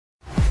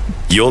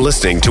You're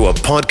listening to a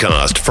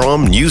podcast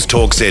from News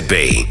Talk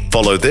ZB.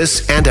 Follow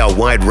this and our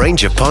wide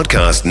range of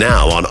podcasts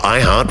now on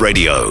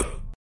iHeartRadio.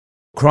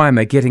 Crime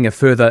are getting a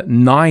further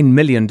 $9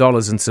 million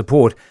in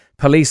support.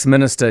 Police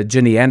Minister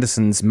Ginny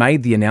Anderson's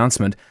made the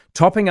announcement,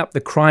 topping up the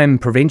Crime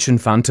Prevention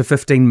Fund to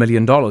 $15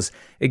 million.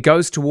 It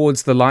goes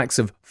towards the likes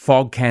of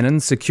fog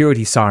cannons,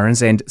 security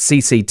sirens and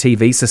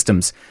CCTV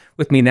systems.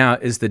 With me now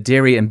is the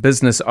Dairy and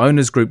Business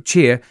Owners Group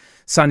Chair,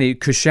 Sunny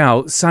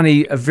Kaushal.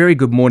 Sunny, a very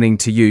good morning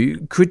to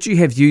you. Could you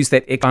have used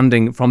that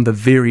funding from the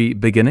very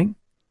beginning?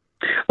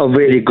 A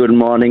very good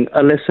morning.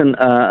 Listen,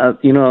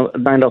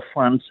 kind of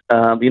funds,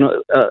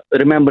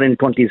 remember in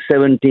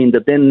 2017,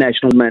 the then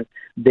national government,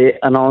 they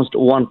announced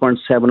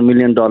 $1.7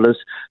 million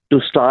to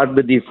start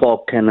with the fog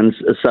cannons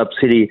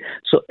subsidy.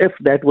 So if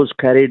that was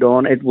carried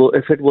on,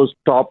 if it was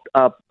topped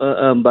up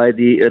by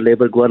the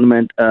Labour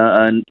government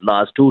in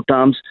last two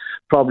terms,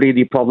 probably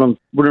the problem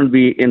wouldn't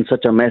be in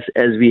such a mess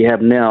as we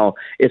have now.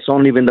 It's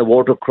only when the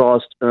water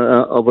crossed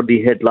over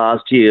the head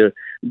last year,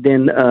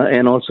 then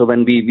and also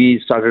when we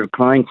started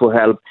crying for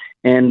help,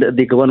 and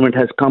the government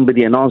has come with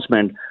the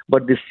announcement.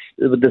 But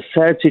the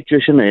sad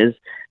situation is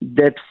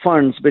that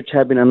funds which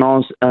have been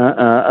announced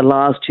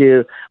last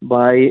year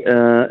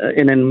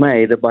in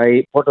May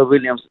by Porter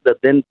Williams, the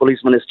then police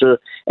minister,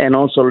 and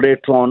also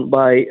later on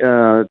by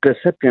Chris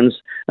Hipkins,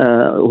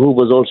 who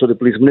was also the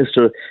police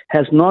minister,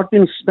 has not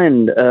been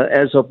spent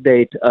as of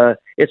date.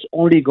 It's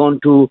only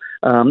gone to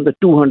the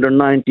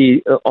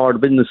 290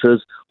 odd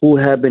businesses who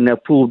have been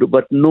approved,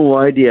 but no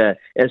idea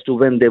as to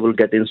when they will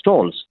get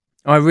installed.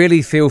 I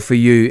really feel for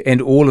you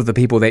and all of the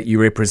people that you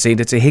represent.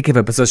 It's a heck of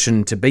a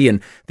position to be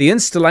in. The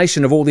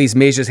installation of all these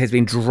measures has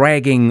been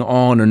dragging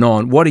on and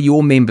on. What are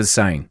your members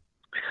saying?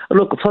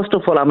 Look, first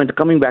of all,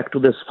 coming back to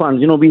this fund,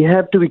 we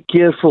have to be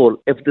careful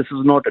if this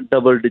is not a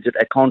double-digit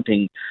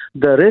accounting.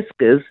 The risk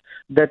is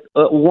that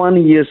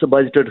 1 year's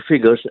budgeted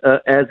figures,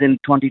 as in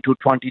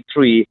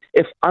 22-23,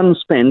 if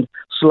unspent,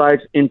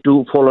 slides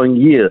into following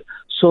year.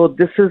 So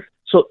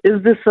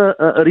is this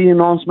a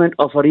re-announcement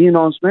of a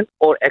re-announcement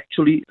or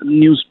actually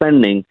new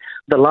spending?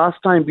 The last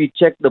time we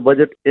checked, the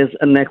budget is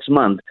next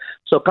month.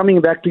 So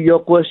coming back to your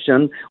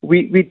question,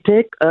 we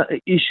take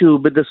issue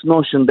with this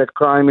notion that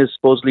crime is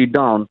supposedly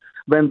down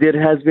when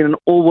there has been an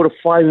over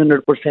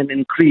 500%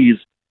 increase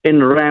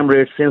in RAM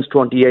rates since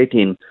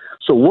 2018.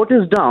 So what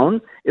is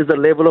down is the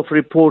level of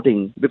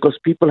reporting, because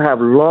people have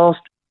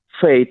lost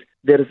faith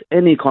there is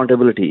any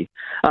accountability.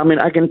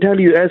 I can tell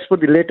you, as for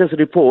the latest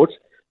reports,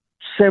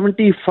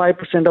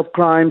 75% of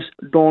crimes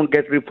don't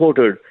get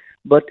reported,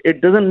 but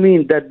it doesn't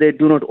mean that they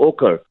do not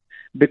occur,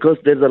 because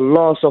there's a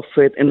loss of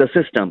faith in the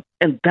system.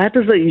 And that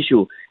is the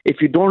issue.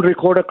 If you don't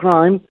record a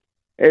crime,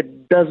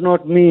 it does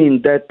not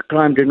mean that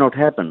crime did not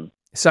happen.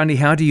 Sunny,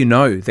 how do you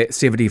know that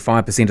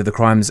 75% of the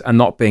crimes are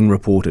not being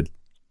reported?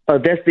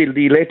 That's the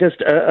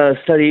latest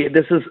study.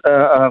 This is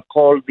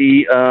called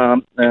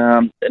the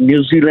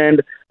New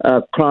Zealand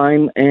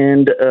Crime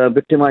and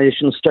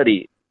Victimization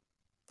Study.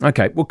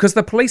 Okay, well, because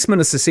the police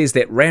minister says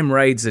that RAM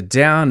raids are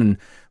down and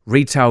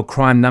retail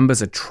crime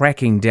numbers are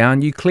tracking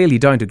down, you clearly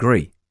don't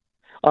agree.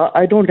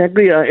 I don't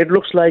agree. It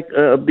looks like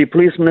the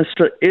police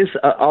minister is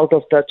out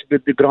of touch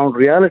with the ground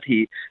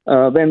reality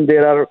when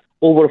there are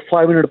over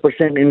 500%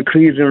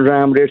 increase in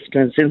RAM rates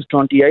since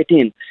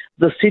 2018.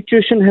 The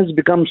situation has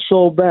become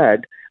so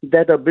bad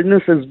that a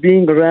business is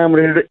being RAM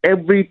raided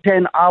every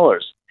 10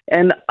 hours.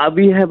 And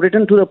we have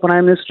written to the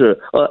Prime Minister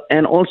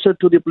and also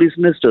to the Police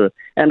Minister,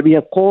 and we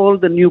have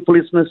called the new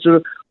Police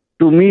Minister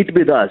to meet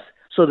with us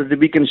so that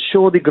we can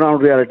show the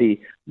ground reality.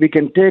 We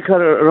can take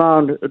her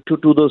around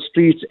to those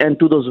streets and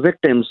to those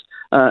victims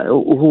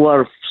who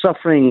are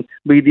suffering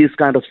with these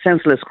kind of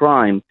senseless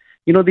crime.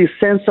 The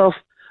sense of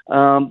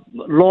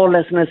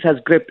lawlessness has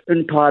gripped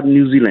entire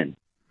New Zealand.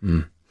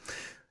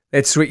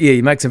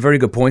 You make some very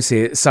good points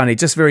here, Sunny.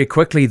 Just very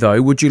quickly,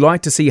 though, would you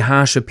like to see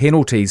harsher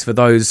penalties for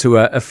those who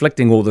are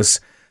afflicting all this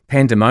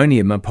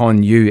pandemonium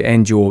upon you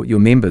and your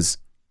members?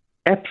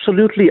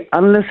 Absolutely.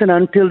 Unless and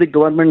until the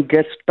government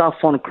gets tough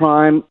on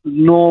crime,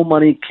 no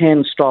money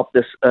can stop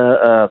this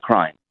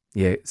crime.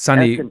 Yeah,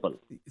 Sunny,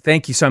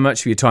 thank you so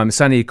much for your time.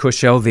 Sunny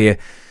Kaushal there,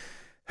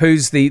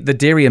 who's the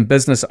Dairy and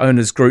Business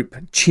Owners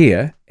Group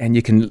Chair, and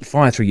you can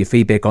fire through your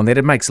feedback on that.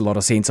 It makes a lot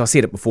of sense. I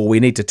said it before, we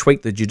need to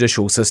tweak the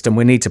judicial system.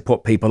 We need to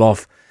put people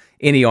off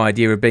any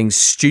idea of being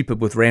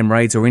stupid with RAM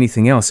raids or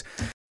anything else.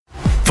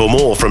 For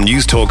more from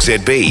News Talk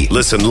ZB,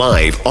 listen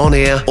live, on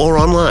air or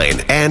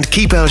online, and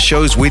keep our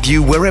shows with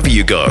you wherever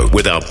you go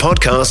with our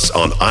podcasts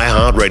on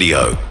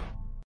iHeartRadio.